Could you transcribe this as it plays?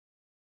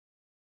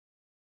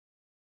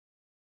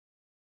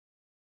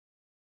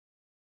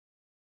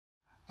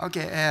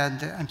Okay,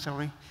 and I'm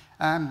sorry.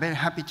 I'm very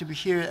happy to be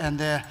here.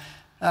 And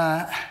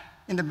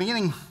in the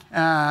beginning,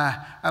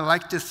 I'd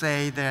like to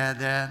say that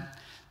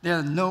there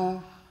are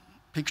no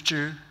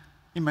picture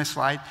in my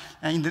slide.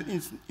 And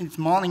in this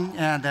morning,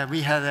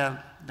 we had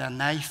a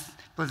nice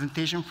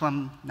presentation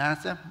from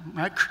NASA,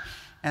 Mark,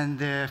 and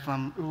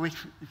from Ulrich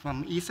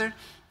from Ether,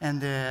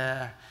 and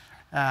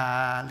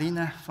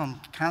Lina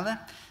from Canada.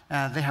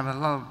 They have a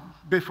lot of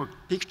beautiful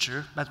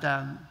picture, but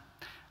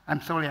I'm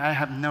sorry, I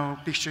have no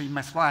picture in my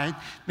slide.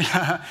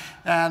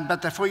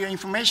 But for your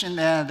information,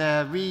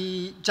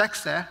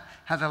 JAXA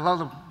has a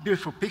lot of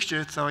beautiful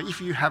pictures. So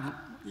if you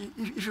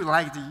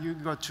like, you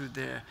go to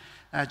the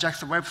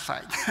JAXA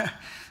website.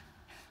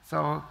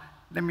 So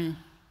let me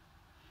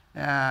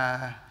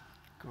go.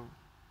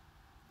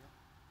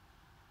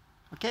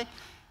 Okay.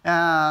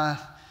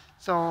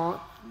 So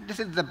this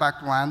is the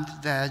background.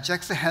 The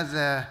JAXA has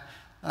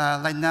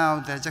right now.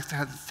 The JAXA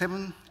has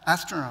 7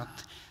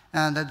 astronauts.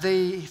 And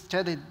they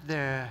started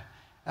their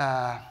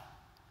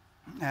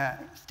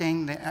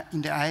staying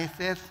in the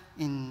ISS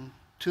in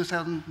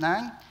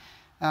 2009.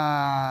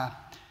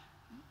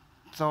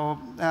 So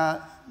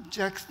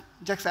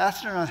JAXA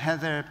astronaut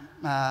has a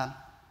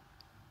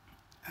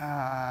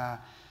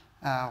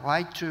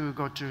right to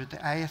go to the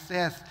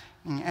ISS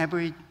in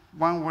every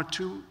 1 or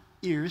 2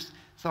 years.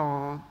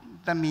 So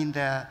that means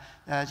that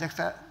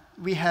JAXA,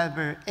 we have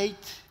 8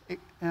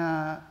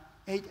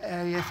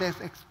 ISS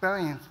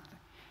experience.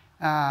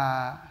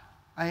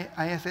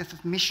 ISS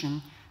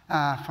mission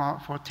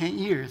for 10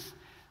 years.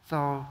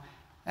 So,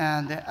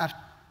 and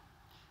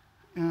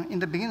in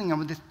the beginning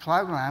of this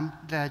program,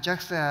 the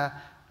JAXA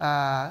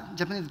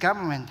Japanese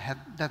government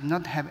does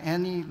not have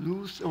any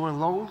rules or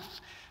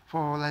laws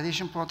for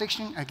radiation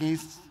protection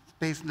against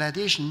space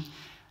radiation.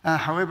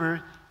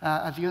 However,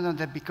 as you know,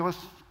 that because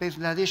space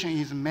radiation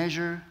is a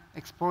major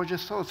exposure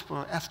source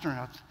for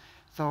astronauts,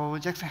 so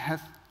JAXA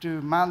has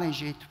to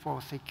manage it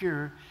for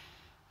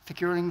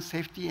securing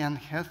safety and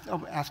health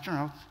of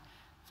astronauts.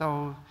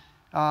 So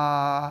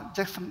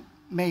JAXA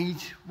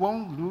made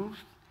one rule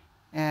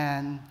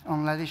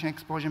on radiation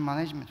exposure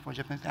management for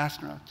Japanese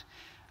astronauts.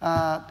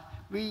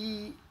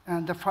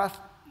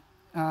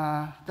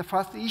 The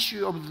first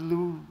issue of the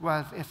rule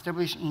was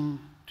established in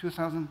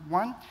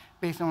 2001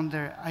 based on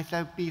the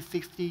ICRP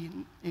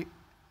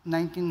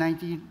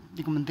 1990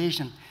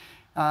 recommendation,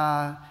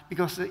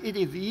 because it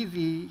is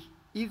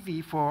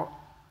easy for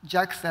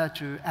JAXA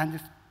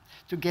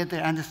to get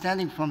the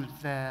understanding from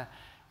the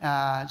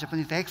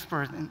Japanese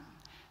experts. And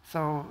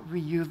so we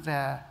use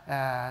the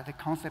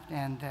concept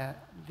and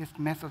this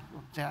method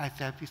of the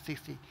ICRP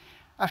 60.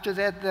 After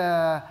that,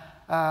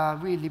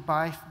 we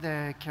revised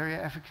the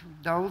carrier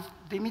effective dose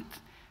limit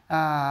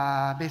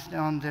based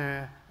on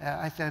the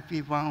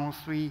ICRP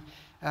 103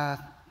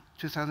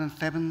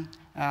 2007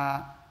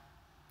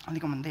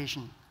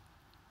 recommendation.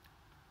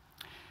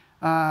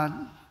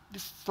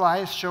 This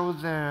slide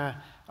shows the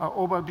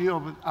overview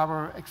of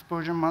our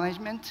exposure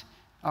management.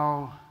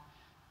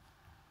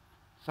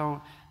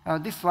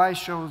 This slide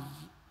shows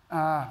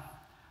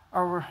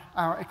our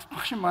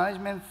exposure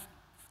management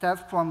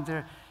starts from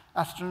the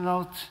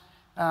astronaut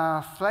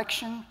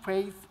selection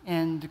phase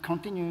and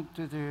continue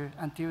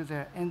until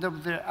the end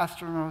of the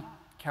astronaut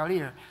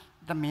career.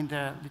 That means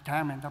the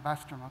retirement of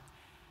astronaut.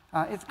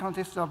 It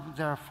consists of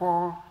the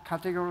 4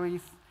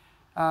 categories: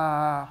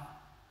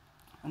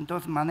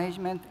 dose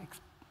management,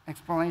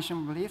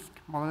 exploration of risk,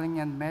 modeling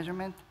and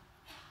measurement,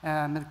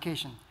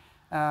 medication.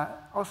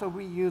 Also,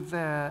 we use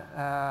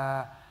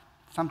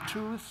some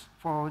tools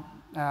for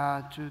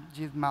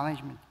disease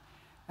management,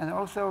 and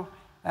also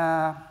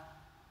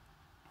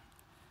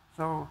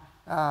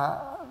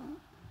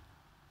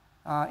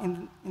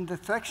in the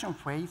selection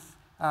phase,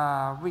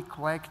 we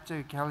collect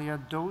carrier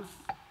dose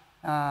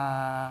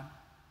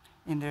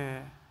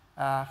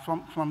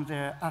from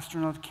the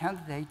astronaut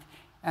candidate,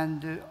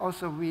 and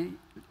also we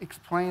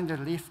explain the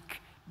risk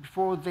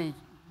before they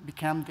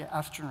become the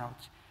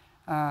astronauts.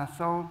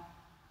 So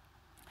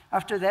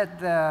after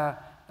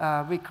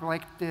that, we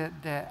collect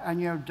the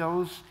annual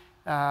dose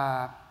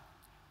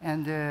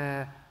and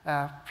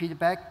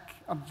feedback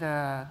of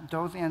the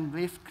dose and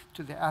risk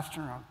to the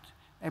astronaut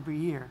every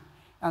year.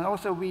 And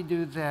also we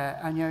do the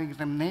annual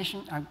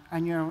examination,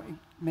 annual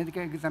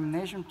medical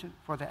examination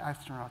for the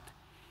astronaut.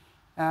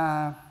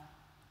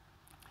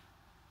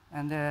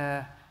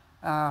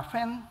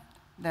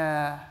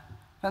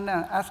 When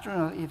an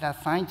astronaut is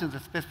assigned to the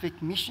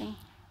specific mission,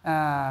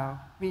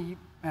 we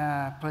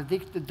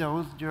predict the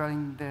dose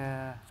during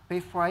the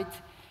space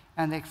flight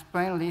and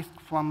explain risk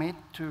from it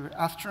to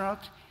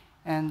astronauts.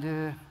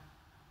 And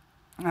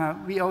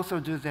we also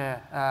do the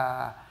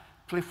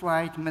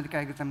pre-flight medical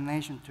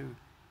examination too.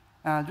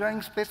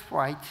 During space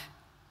flight,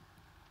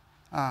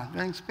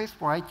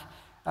 JAXA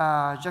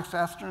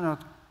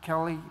astronauts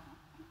carry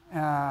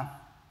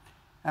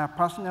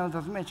personal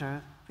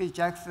dosimeter, which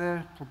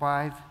JAXA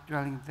provides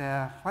during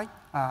the flight.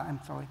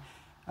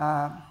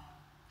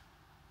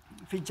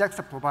 Which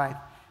JAXA provides.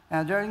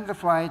 During the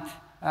flight,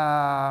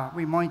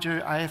 we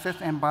monitor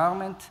ISS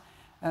environment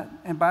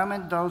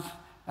dose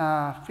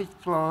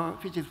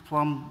which is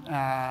from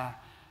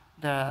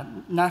the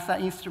NASA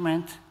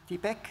instrument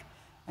TPEC.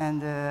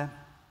 And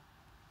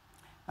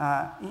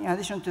in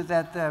addition to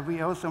that,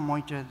 we also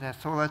monitor the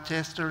solar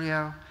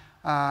terrestrial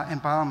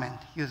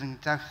environment using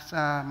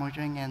JAXA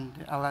monitoring and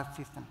alert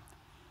system.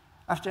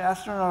 After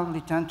astronauts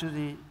return to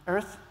the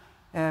Earth,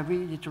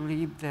 we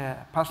retrieve the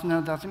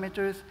personal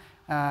dosimeters,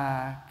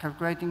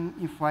 calculating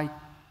in-flight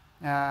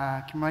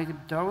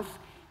cumulative dose,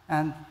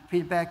 and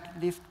feedback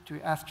risk to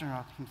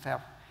astronaut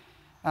himself.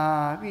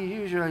 We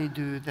usually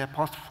do the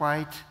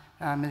post-flight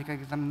medical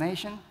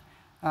examination.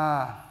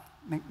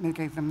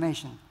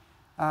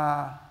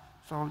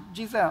 So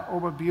these are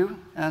overview,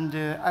 and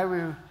I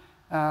will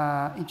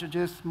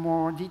introduce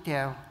more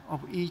detail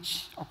of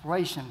each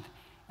operation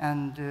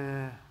and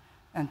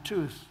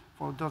tools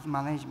for dose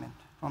management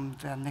from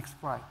the next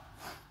slide.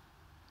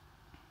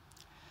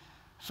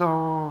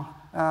 So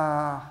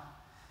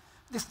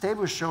this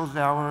table shows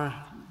our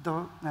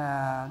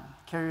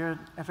carrier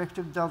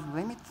effective dose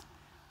limit.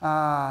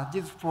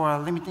 This is for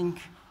limiting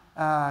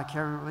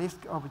carrier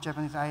risk of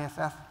Japanese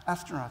ISS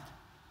astronaut.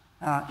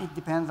 It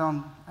depends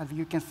on, as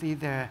you can see,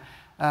 the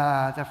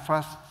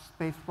first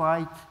space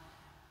flight,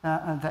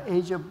 the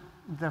age of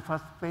the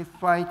first space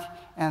flight,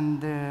 and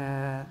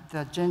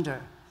the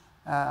gender.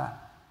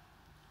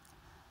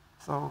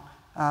 So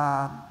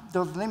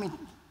those limit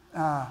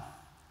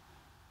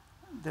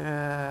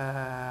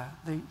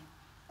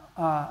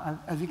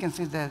as you can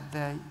see,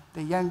 the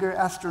younger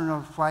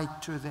astronaut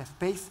flight to the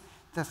space,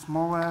 the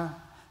smaller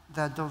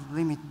those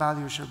limit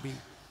value should be.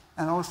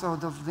 And also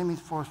those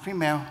limits for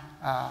female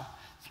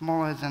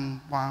smaller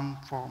than 1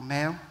 for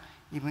male,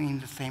 even in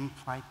the same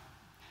flight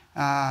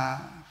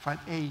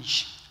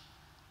age.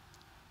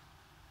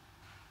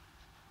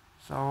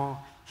 So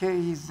here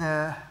is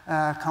the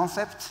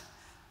concept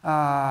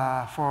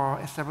for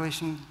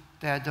establishing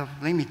the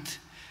limit.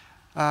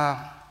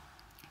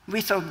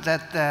 We thought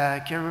that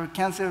the carrier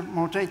cancer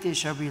mortality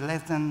shall be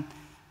less than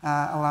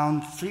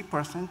around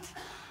 3%.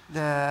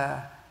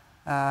 The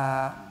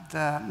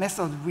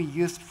method we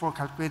used for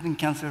calculating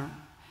cancer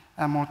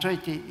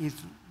mortality is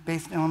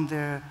based on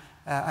the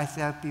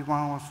ICRP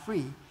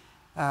 103.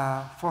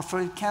 For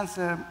solid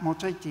cancer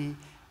mortality,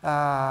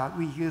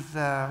 we use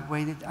the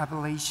weighted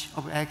average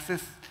of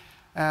excess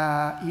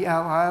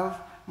ERR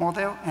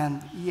model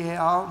and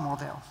EAR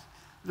models.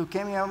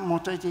 Leukemia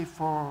mortality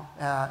for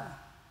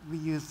we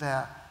use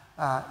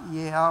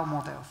EAR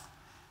models.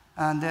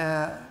 And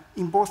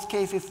in both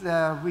cases,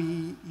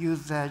 we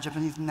use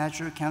Japanese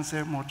natural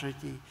cancer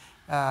mortality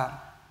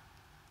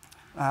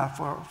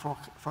for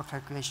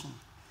calculation.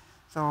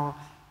 So,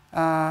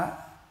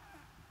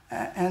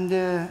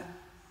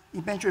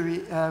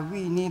 eventually,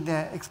 we need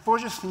the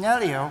exposure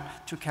scenario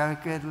to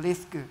calculate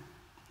risks.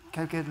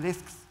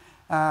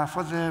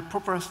 For the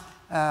purpose,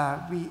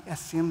 we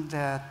assume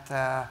that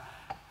the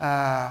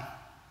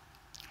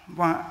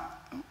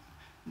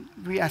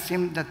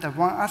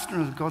one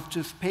astronaut goes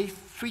to space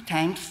 3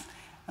 times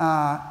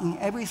in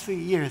every 3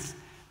 years.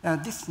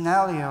 This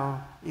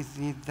scenario is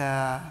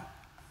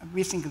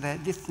we think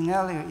that this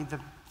scenario is the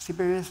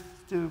severest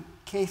 2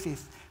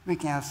 cases we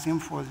can assume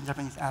for the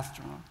Japanese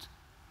astronaut.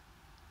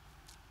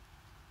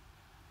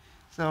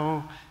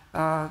 So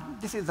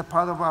this is the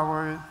part of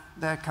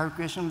the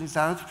calculation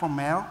results for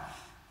male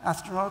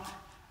astronaut.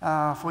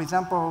 For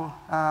example,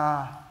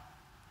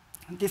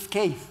 this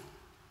case.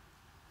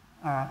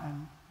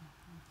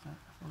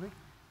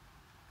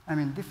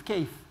 In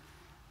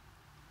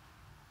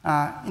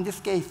this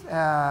case,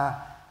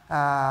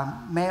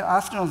 male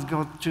astronauts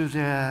go to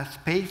the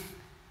space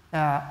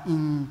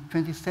in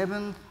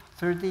 27,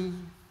 30,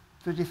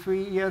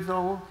 33 years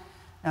old,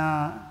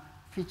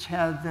 which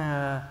has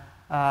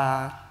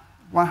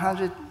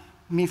 100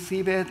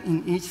 millisievert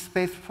in each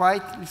space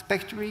flight,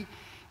 respectively.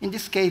 In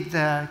this case,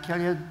 the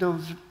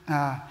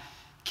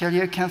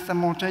carrier cancer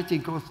mortality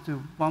goes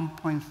to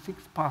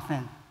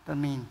 1.6%, the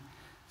mean.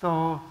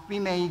 So we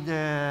made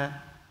the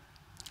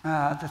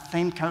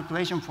same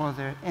calculation for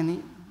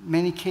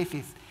many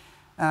cases.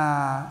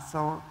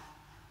 So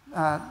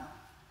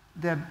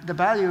the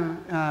value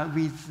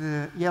with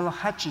yellow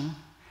hatching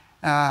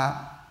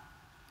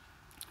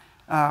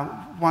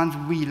ones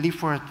we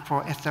referred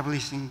for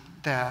establishing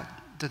the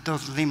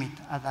dose limit,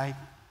 as I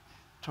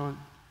told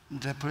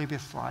the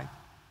previous slide.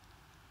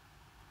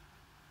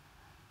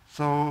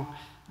 So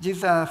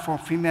these are for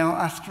female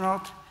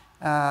astronauts.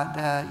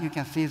 You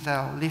can see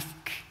the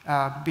risk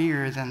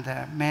bigger than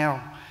the male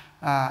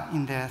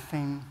in the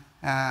same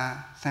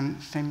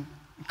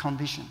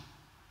condition.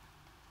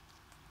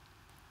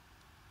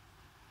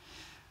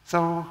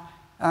 So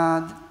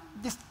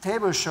this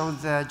table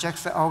shows the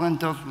JAXA organ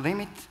dose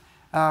limit.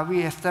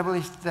 We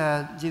established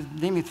this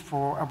limit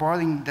for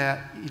avoiding the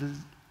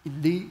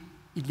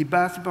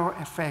irreversible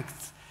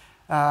effects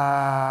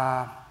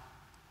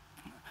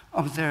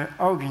of the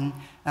organ,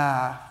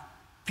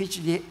 which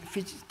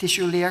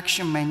tissue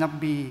reaction may not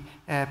be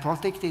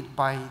protected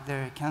by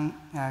the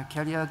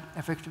carrier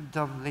effective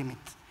dose limit.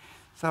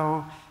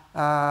 So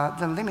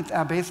the limits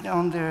are based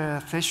on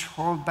the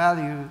threshold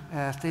value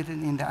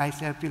stated in the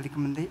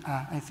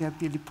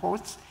ICRP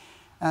reports.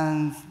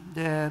 And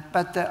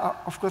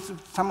of course,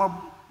 some of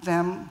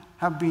them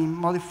have been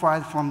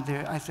modified from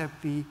the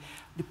ICRP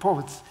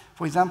reports.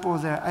 For example,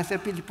 the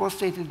ICRP report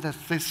stated the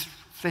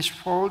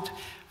threshold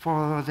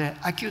for the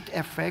acute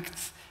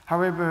effects.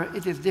 However,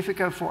 it is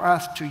difficult for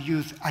us to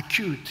use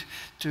acute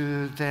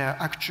to the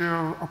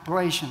actual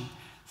operation.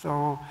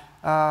 So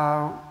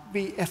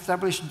we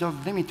established those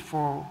limits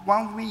for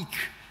 1 week,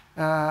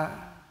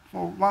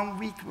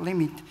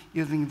 limit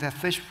using the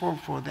threshold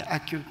for the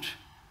acute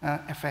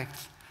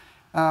effects.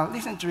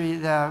 Recently,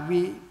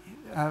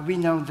 we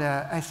know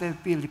the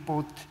ICRP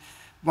report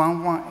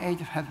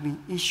 118 has been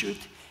issued,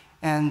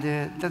 and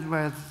that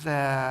was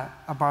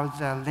about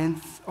the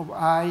length of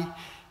eye,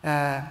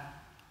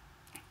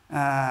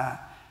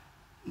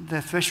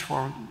 the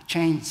threshold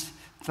changed.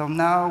 So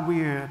now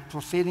we're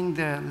proceeding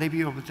the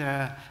review of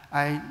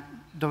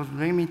those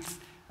limits,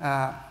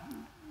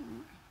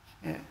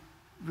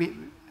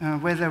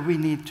 whether we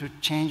need to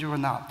change or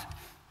not.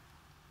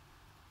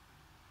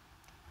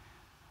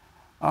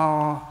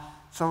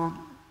 So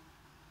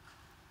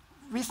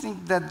we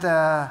think that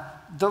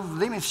those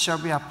limits shall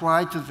be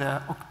applied to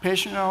the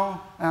occupational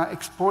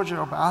exposure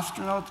of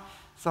astronauts.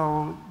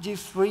 So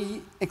these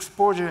 3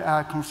 exposures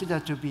are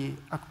considered to be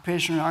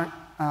occupational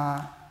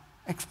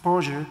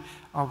exposure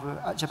of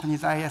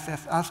Japanese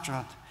ISS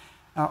astronaut.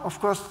 Of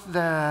course,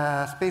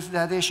 the space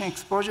radiation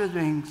exposure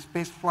during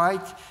space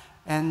flight,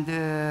 and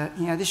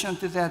in addition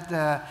to that,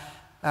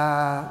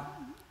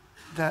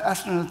 the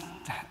astronaut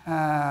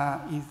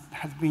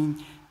has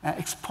been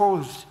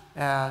exposed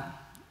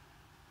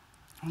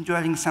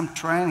during some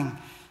training.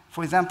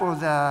 For example,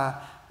 the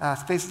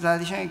space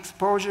radiation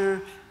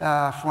exposure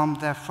from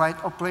the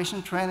flight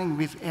operation training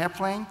with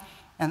airplane,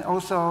 and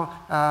also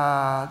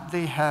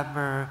they have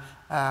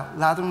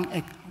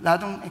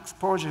radon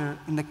exposure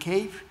in the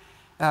cave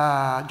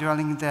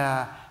during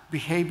the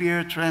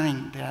behavior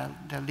training,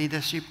 the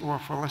leadership or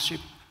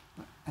fellowship,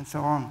 and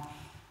so on.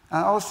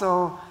 And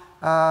also,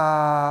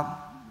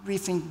 we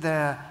think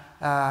the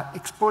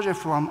exposure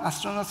from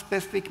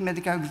astronaut-specific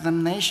medical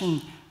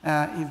examination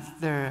is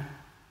the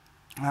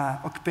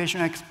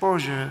occupational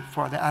exposure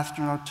for the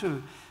astronaut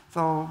too.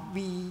 So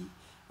we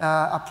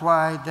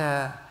apply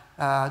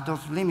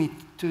those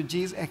limits to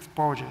these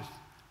exposures.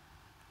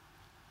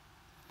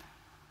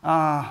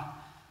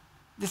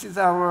 This is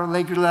our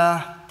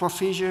regular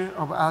procedure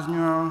of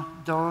annual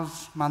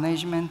dose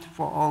management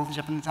for all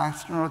Japanese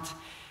astronauts.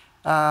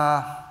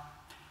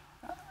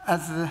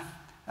 As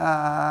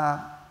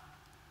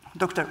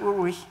Dr.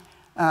 Ulrich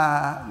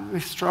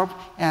Wistrop,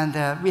 and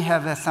we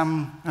have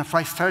some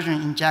flight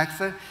surgeons in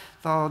JAXA,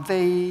 so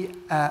they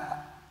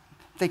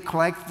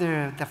collect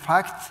the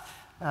facts,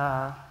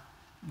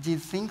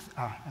 these things.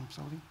 I'm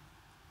sorry.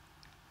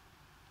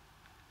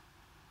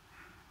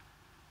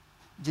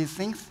 These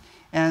things,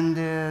 and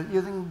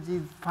using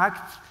these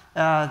facts,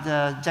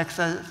 the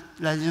JAXA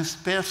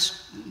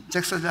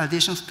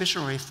radiation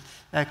specialists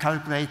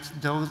calculate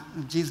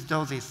these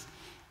doses.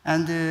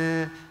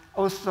 And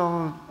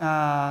also,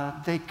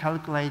 they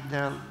calculate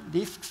the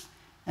risks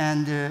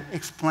and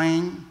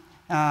explain,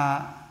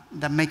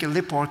 make a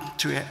report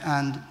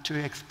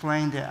to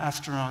explain the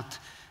astronaut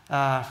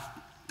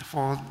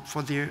for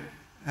their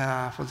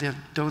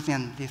dose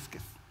and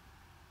risks.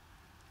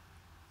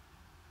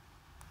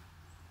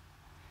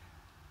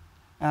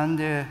 And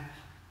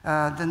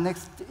the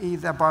next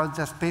is about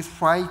the space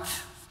flight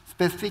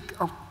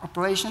specific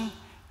operation.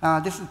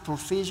 This is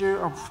procedure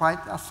of flight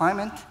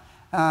assignment.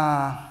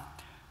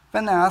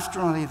 When an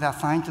astronaut is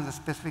assigned to the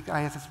specific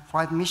ISS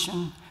flight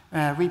mission,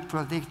 we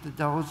predict the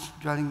dose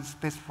during the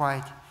space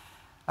flight.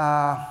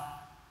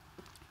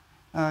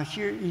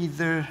 Here is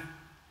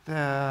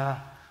the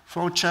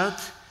flow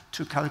chart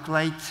to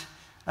calculate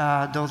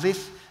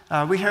doses.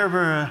 We have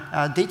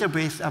a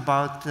database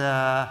about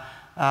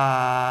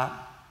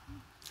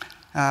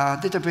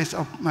database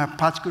of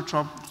particle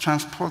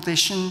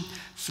transportation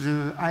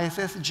through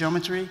ISS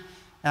geometry,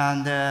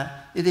 and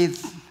it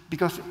is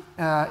because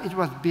it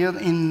was built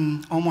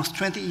in almost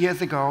 20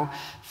 years ago,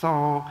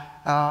 so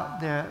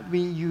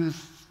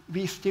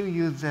we still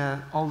use the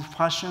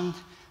old-fashioned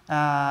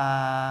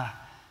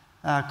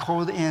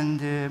code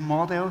and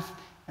models,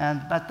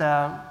 but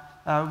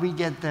we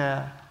get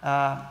the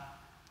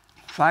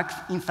facts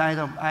inside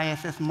of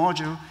ISS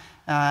module,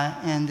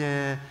 and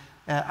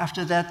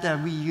after that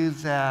we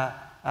use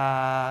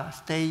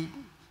state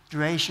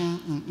duration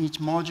in each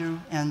module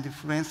and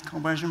difference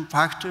conversion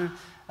factor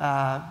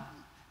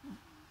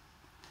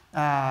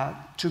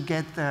to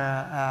get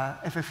the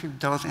effective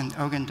dose and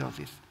organ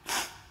doses.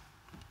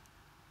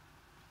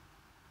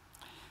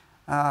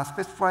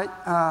 Space flight,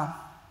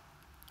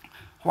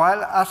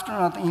 while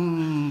astronaut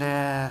in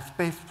the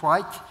space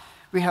flight,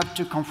 we have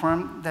to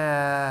confirm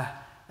the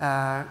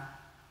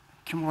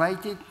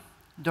cumulative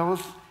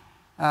dose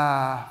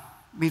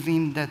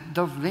within the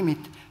dose limit,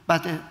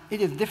 but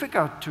it is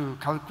difficult to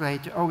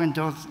calculate organ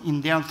dose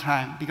in real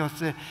time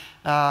because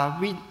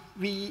we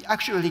we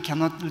actually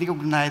cannot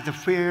recognize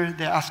where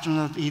the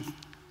astronaut is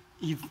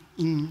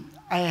in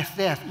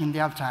ISS in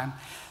real time.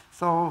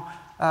 So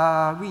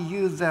we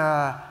use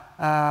the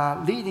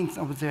readings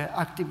of the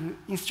active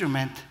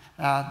instrument,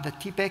 the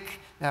TPEC,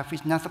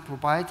 which NASA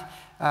provides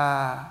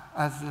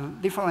as a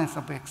reference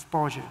of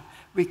exposure.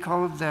 We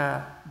call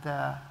the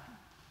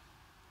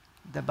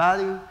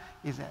value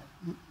is a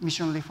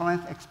mission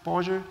reference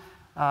exposure.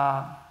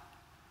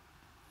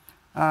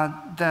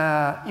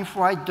 The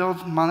in-flight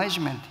dose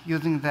management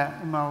using the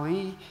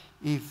MRE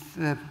is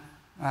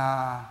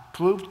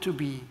proved to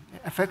be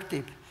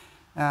effective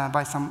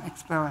by some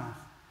experiments.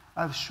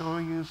 I'll show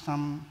you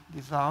some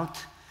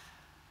result.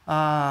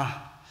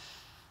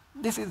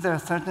 This is a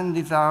certain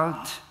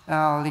result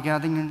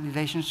regarding the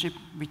relationship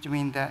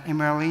between the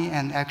MRE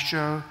and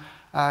actual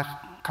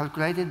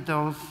calculated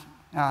dose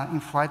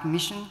in-flight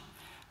mission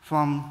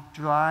from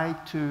July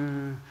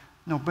to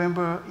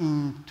November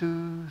in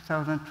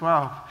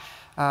 2012.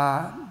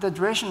 The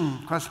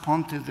duration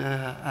corresponds to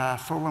the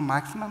solar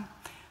maximum.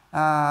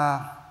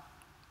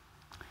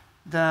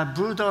 The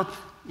blue dot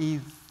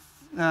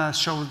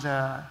shows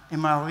the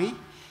MRE,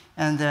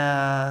 and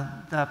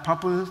the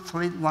purple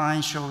solid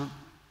line shows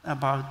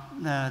about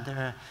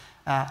the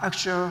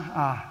actual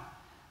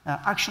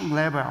action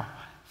level.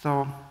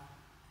 So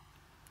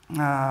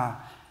the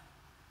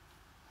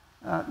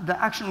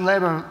action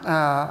level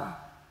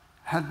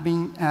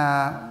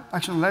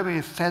action level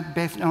is set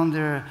based on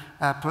the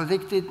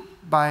predicted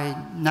by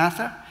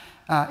NASA.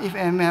 If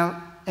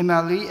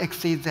MRE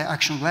exceeds the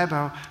action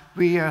level,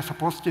 we are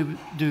supposed to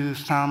do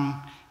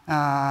some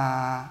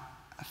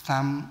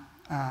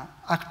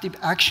active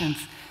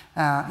actions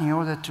in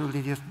order to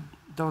reduce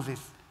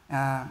doses.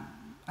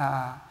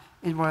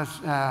 It was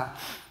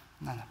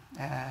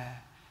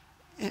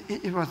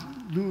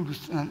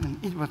rules,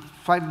 it was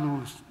 5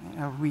 rules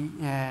we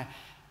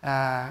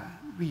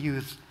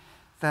used.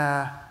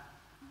 The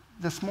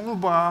small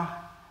bar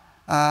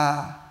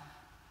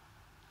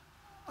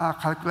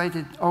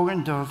calculated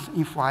organ dose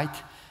in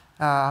flight.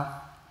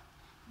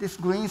 This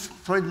green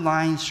solid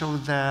line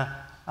shows the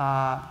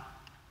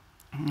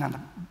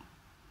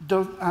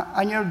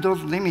annual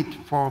dose limit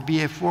for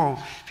BF4,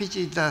 which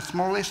is the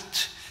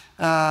smallest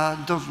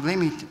dose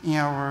limit in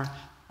our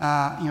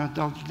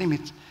dose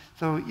limit.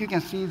 So you can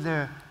see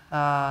the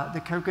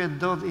calculated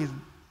dose is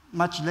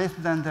much less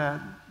than the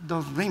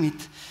dose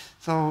limit.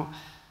 So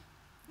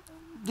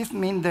this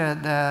means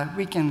that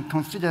we can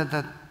consider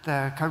that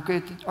the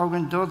calculated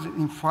organ dose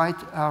in flight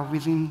are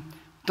within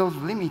dose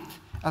limit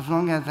as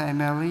long as the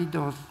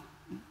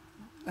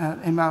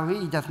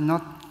MRE does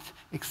not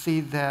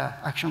exceed the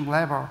action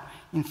level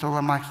in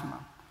solar maximum.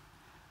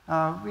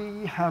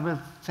 We have the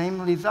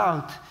same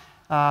result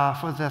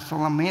for the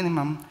solar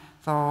minimum,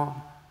 so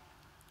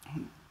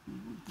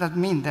that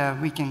means that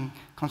we can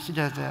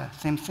consider the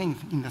same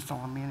things in the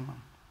solar minimum.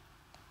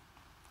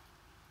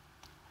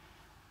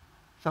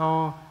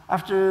 So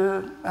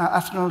after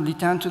astronauts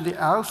return to the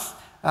Earth,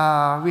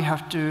 we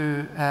have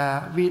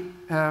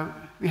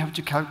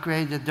to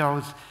calculate the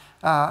dose.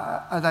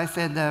 As I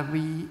said,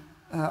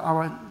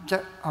 our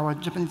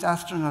Japanese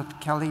astronauts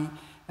carry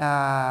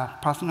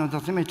personal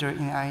dosimeter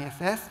in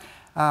ISS.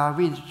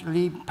 We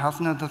leave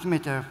personal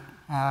dosimeter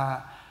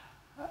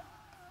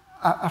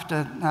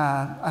after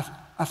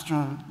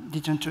astronauts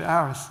return to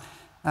Earth.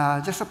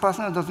 Just a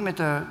personal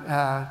dosimeter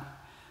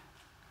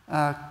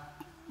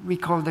we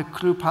call the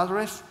crew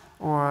paddless,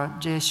 or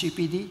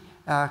JCPD,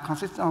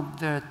 consists of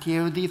the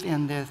TLDs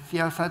and the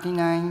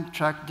CR39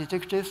 track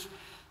detectors.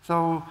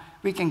 So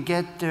we can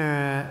get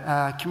the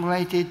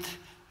accumulated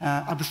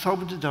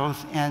absorbed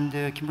dose and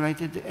the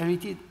accumulated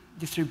LET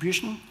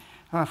distribution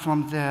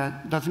from the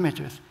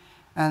dosimeters.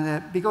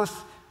 And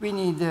because we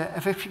need the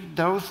effective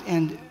dose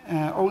and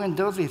organ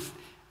doses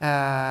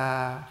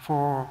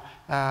for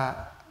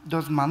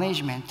dose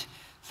management,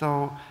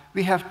 so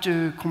we have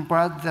to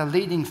convert the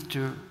readings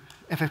to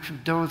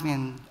effective dose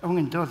and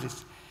organ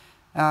doses.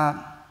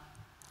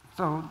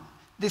 So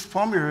this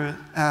formula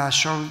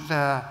shows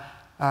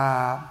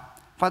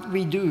what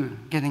we do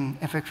getting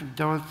effective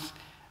dose.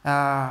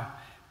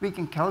 We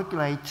can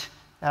calculate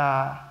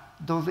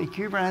dose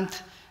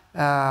equivalent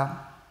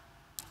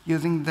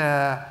using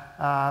the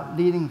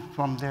reading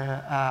from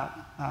the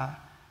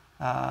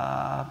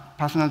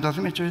personal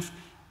dosimeters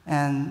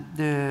and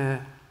the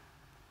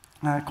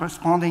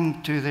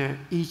corresponding to the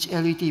each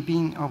LET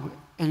being of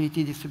LET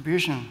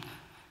distribution.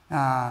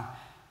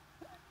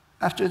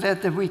 After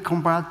that, we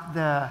convert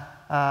the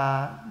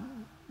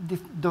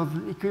dose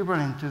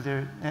equivalent to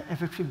the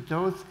effective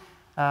dose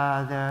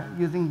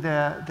using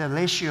the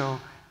ratio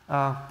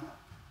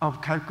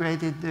of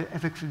calculated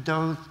effective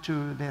dose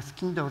to the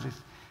skin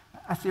doses,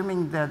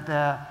 assuming that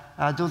the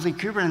dose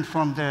equivalent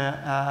from the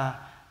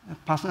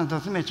personal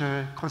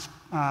dosimeter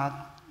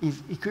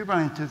is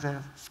equivalent to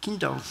the skin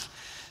dose.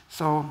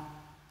 So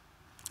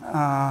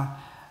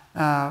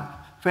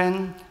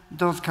when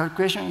dose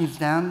calculation is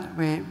done,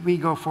 we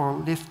go for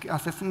risk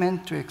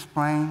assessment to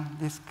explain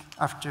risk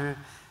after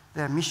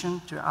the mission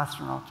to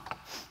astronaut.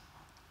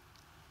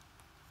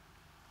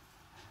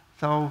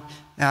 So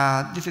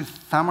this is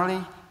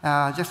summary.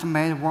 Just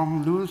made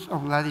one rules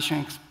of radiation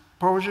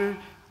exposure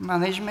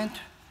management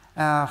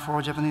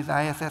for Japanese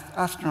ISS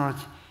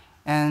astronauts,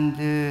 and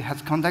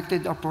has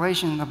conducted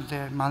operation of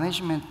the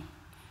management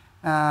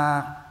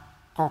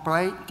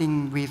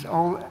cooperating with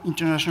all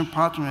international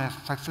partners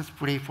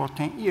successfully for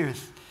 10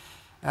 years.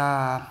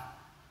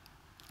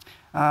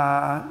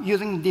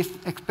 Using this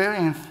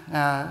experience,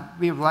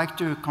 we would like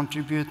to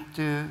contribute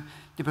to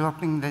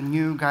developing the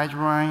new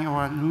guideline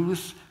or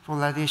rules for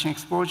radiation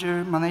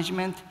exposure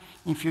management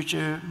in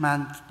future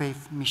manned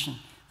space mission.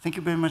 Thank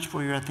you very much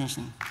for your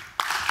attention.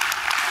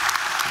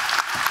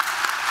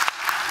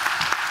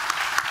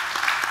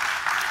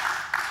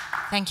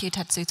 Thank you,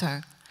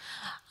 Tatsuto.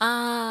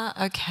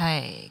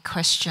 Okay,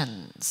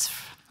 questions.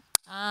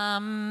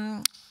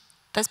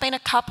 There's been a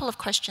couple of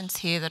questions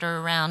here that are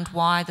around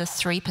why the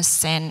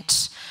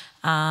 3%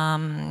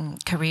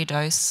 career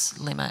dose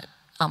limit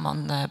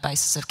on the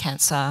basis of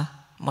cancer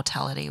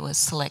mortality was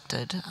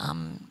selected.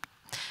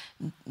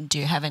 Do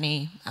you have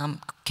any,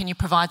 can you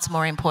provide some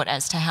more input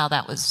as to how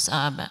that was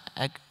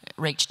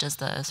reached as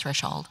the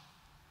threshold?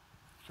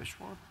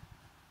 Threshold?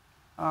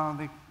 About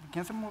the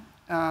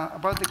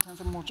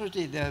cancer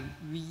mortality,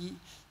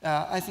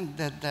 I think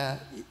that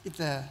it's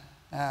a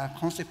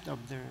concept of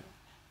the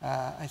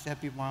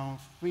ICRP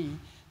 103,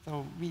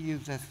 so we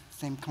use the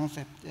same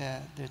concept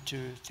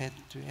to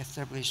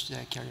establish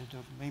the carrier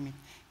dose limit.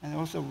 And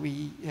also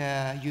we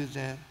use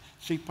the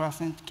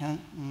 3%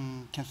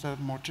 cancer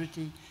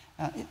mortality.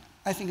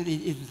 I think it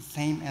is the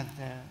same as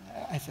the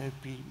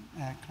ICRP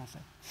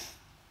concept.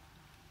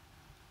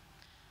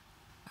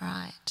 All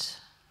right.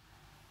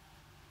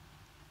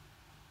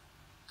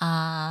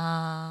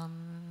 I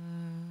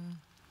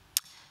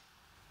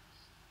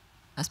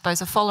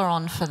suppose a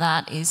follow-on for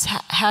that is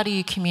how do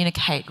you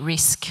communicate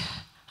risk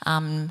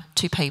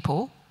to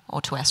people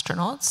or to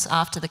astronauts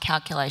after the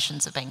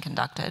calculations have been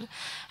conducted?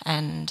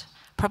 And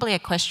probably a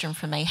question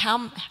for me,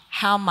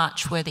 how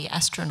much were the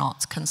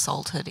astronauts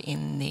consulted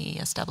in the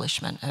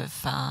establishment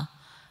of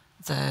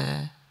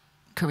the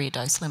career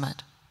dose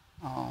limit?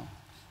 Oh,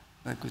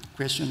 a good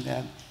question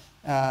there.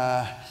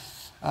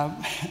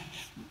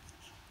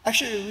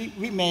 Actually,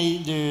 we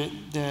made the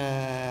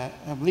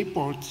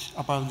report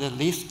about the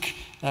risk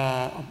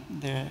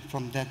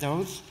from the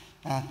dose.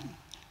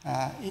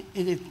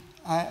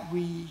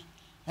 We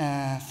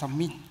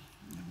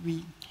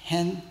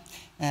hand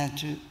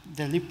to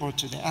the report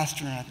to the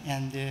astronaut,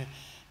 and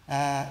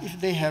if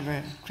they have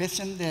a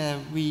question,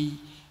 we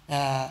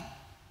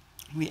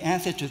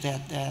answer to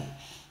that.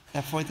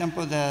 For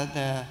example,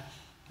 they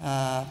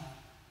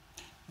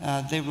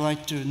would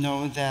like to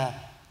know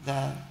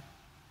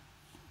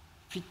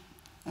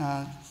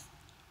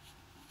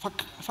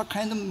what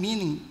kind of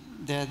meaning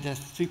the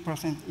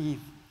 3% is.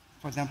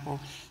 For example,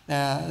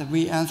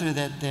 we answer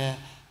that,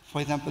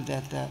 for example,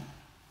 that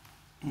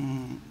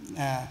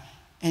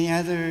any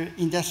other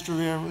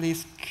industrial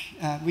risk,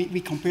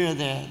 we compare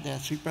the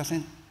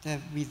 3%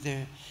 with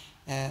the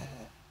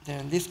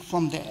risk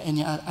from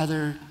any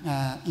other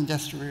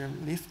industrial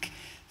risk.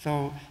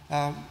 So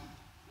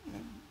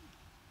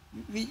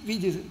we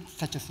do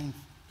such a thing.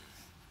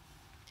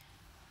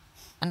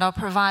 And I'll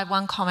provide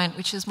one comment,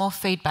 which is more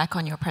feedback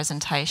on your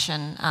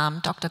presentation.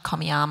 Dr.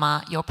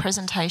 Komiyama, your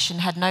presentation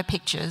had no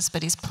pictures,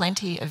 but is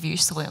plenty of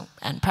useful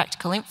and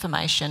practical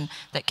information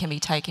that can be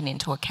taken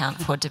into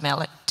account for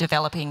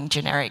developing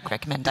generic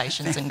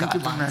recommendations and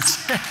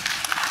guidelines.